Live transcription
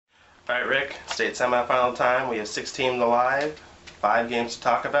All right, Rick, state semifinal time. We have 6 teams alive, 5 games to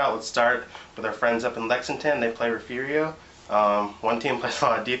talk about. Let's start with our friends up in Lexington. They play Refugio. One team plays a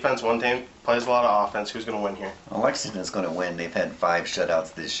lot of defense, one team plays a lot of offense. Who's going to win here? Well, Lexington's going to win. They've had 5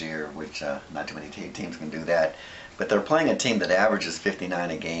 shutouts this year, which not too many teams can do that. But they're playing a team that averages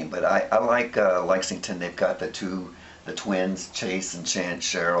 59 a game. But I like Lexington. They've got the twins, Chase and Chance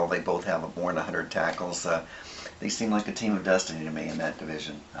Sherrill. They both have more than 100 tackles. They seem like a team of destiny to me in that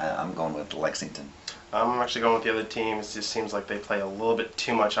division. I'm going with Lexington. I'm actually going with the other team. It just seems like they play a little bit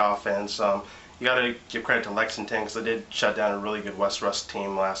too much offense. You got to give credit to Lexington because they did shut down a really good West Rusk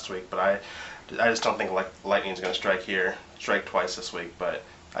team last week. But I just don't think Lightning's going to strike twice this week. But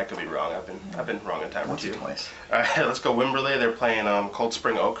I could be wrong. I've been wrong a time or two. Twice. All right, let's go Wimberley. They're playing Cold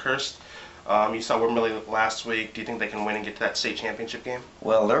Spring Oakhurst. You saw Wimberley last week. Do you think they can win and get to that state championship game?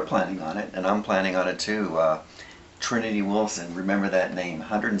 Well, they're planning on it, and I'm planning on it too. Trinity Wilson, remember that name,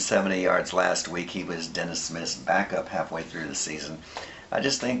 170 yards last week. He was Dennis Smith's backup halfway through the season. I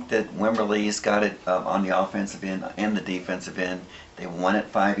just think that Wimberley's got it on the offensive end and the defensive end. They won it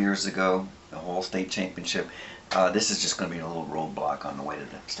 5 years ago, the whole state championship. This is just going to be a little roadblock on the way to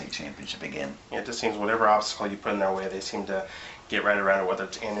the state championship again. Yeah, it just seems whatever obstacle you put in their way, they seem to get right around it, whether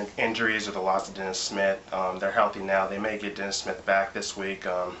it's injuries or the loss of Dennis Smith. They're healthy now. They may get Dennis Smith back this week,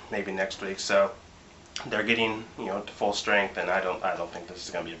 maybe next week. So they're getting to full strength, and I don't think this is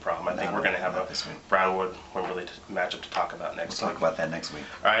going to be a problem. I think we're going to have a Brownwood Wimberley matchup to talk about next week. We'll talk about that next week.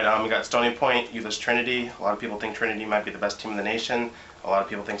 All right, we got Stony Point, Euless Trinity. A lot of people think Trinity might be the best team in the nation. A lot of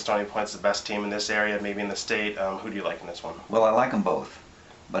people think Stony Point's the best team in this area, maybe in the state. Who do you like in this one? Well, I like them both,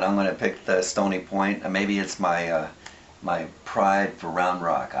 but I'm going to pick the Stony Point. Maybe it's my pride for Round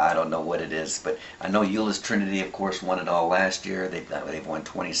Rock. I don't know what it is, but I know Euless Trinity, of course, won it all last year. They've won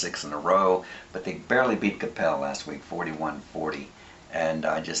 26 in a row, but they barely beat Capel last week, 41-40. And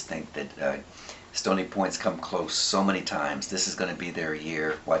I just think that Stony Point's come close so many times. This is going to be their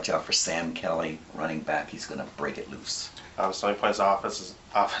year. Watch out for Sam Kelly, running back. He's going to break it loose. Stony Point's offense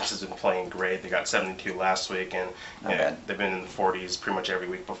has been playing great. They got 72 last week, and they've been in the 40s pretty much every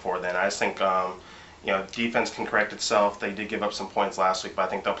week before then. I just think defense can correct itself. They did give up some points last week, but I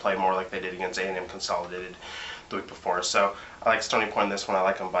think they'll play more like they did against A&M Consolidated the week before. So I like Stony Point in this one. I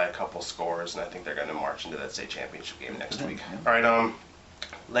like them by a couple scores, and I think they're going to march into that state championship game next week. All right,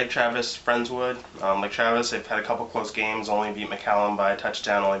 Lake Travis, Friendswood. Lake Travis, they've had a couple close games, only beat McCallum by a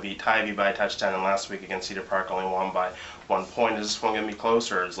touchdown, only beat Tybee by a touchdown, and last week against Cedar Park only won by 1 point. Is this one going to be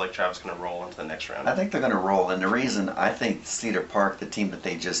close, or is Lake Travis going to roll into the next round? I think they're going to roll, and the reason I think Cedar Park, the team that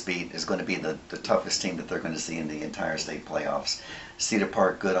they just beat, is going to be the toughest team that they're going to see in the entire state playoffs. Cedar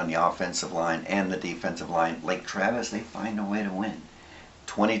Park good on the offensive line and the defensive line. Lake Travis, they find a way to win.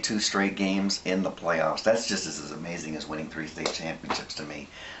 22 straight games in the playoffs. That's just as amazing as winning 3 state championships to me.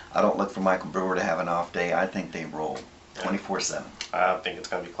 I don't look for Michael Brewer to have an off day. I think they roll 24-7. I think it's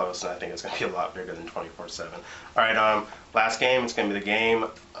going to be close, and I think it's going to be a lot bigger than 24-7. All right, last game. It's going to be the game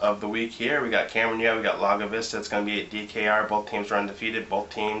of the week here. We got Cameron, we got Lago Vista. It's going to be at DKR. Both teams are undefeated. Both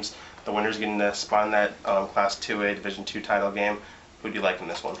teams, the winners getting a spot in that Class 2A Division II title game. Who do you like in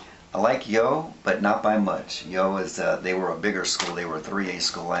this one? I like Yo, but not by much. Yo is they were a bigger school. They were a 3A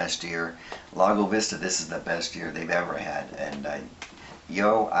school last year. Lago Vista, this is the best year they've ever had. And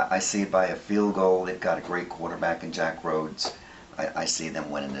Yo, I see it by a field goal. They've got a great quarterback in Jack Rhodes. I see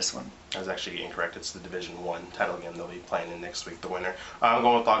them winning this one. I was actually incorrect. It's the Division I title game they'll be playing in next week, the winner. I'm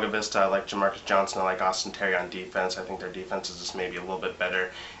going with Lago Vista. I like Jamarcus Johnson. I like Austin Terry on defense. I think their defense is just maybe a little bit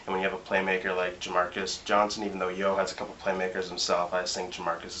better. And when you have a playmaker like Jamarcus Johnson, even though Yo has a couple playmakers himself, I just think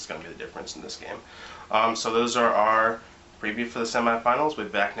Jamarcus is going to be the difference in this game. So those are our preview for the semifinals. We'll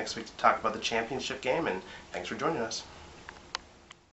be back next week to talk about the championship game, and thanks for joining us.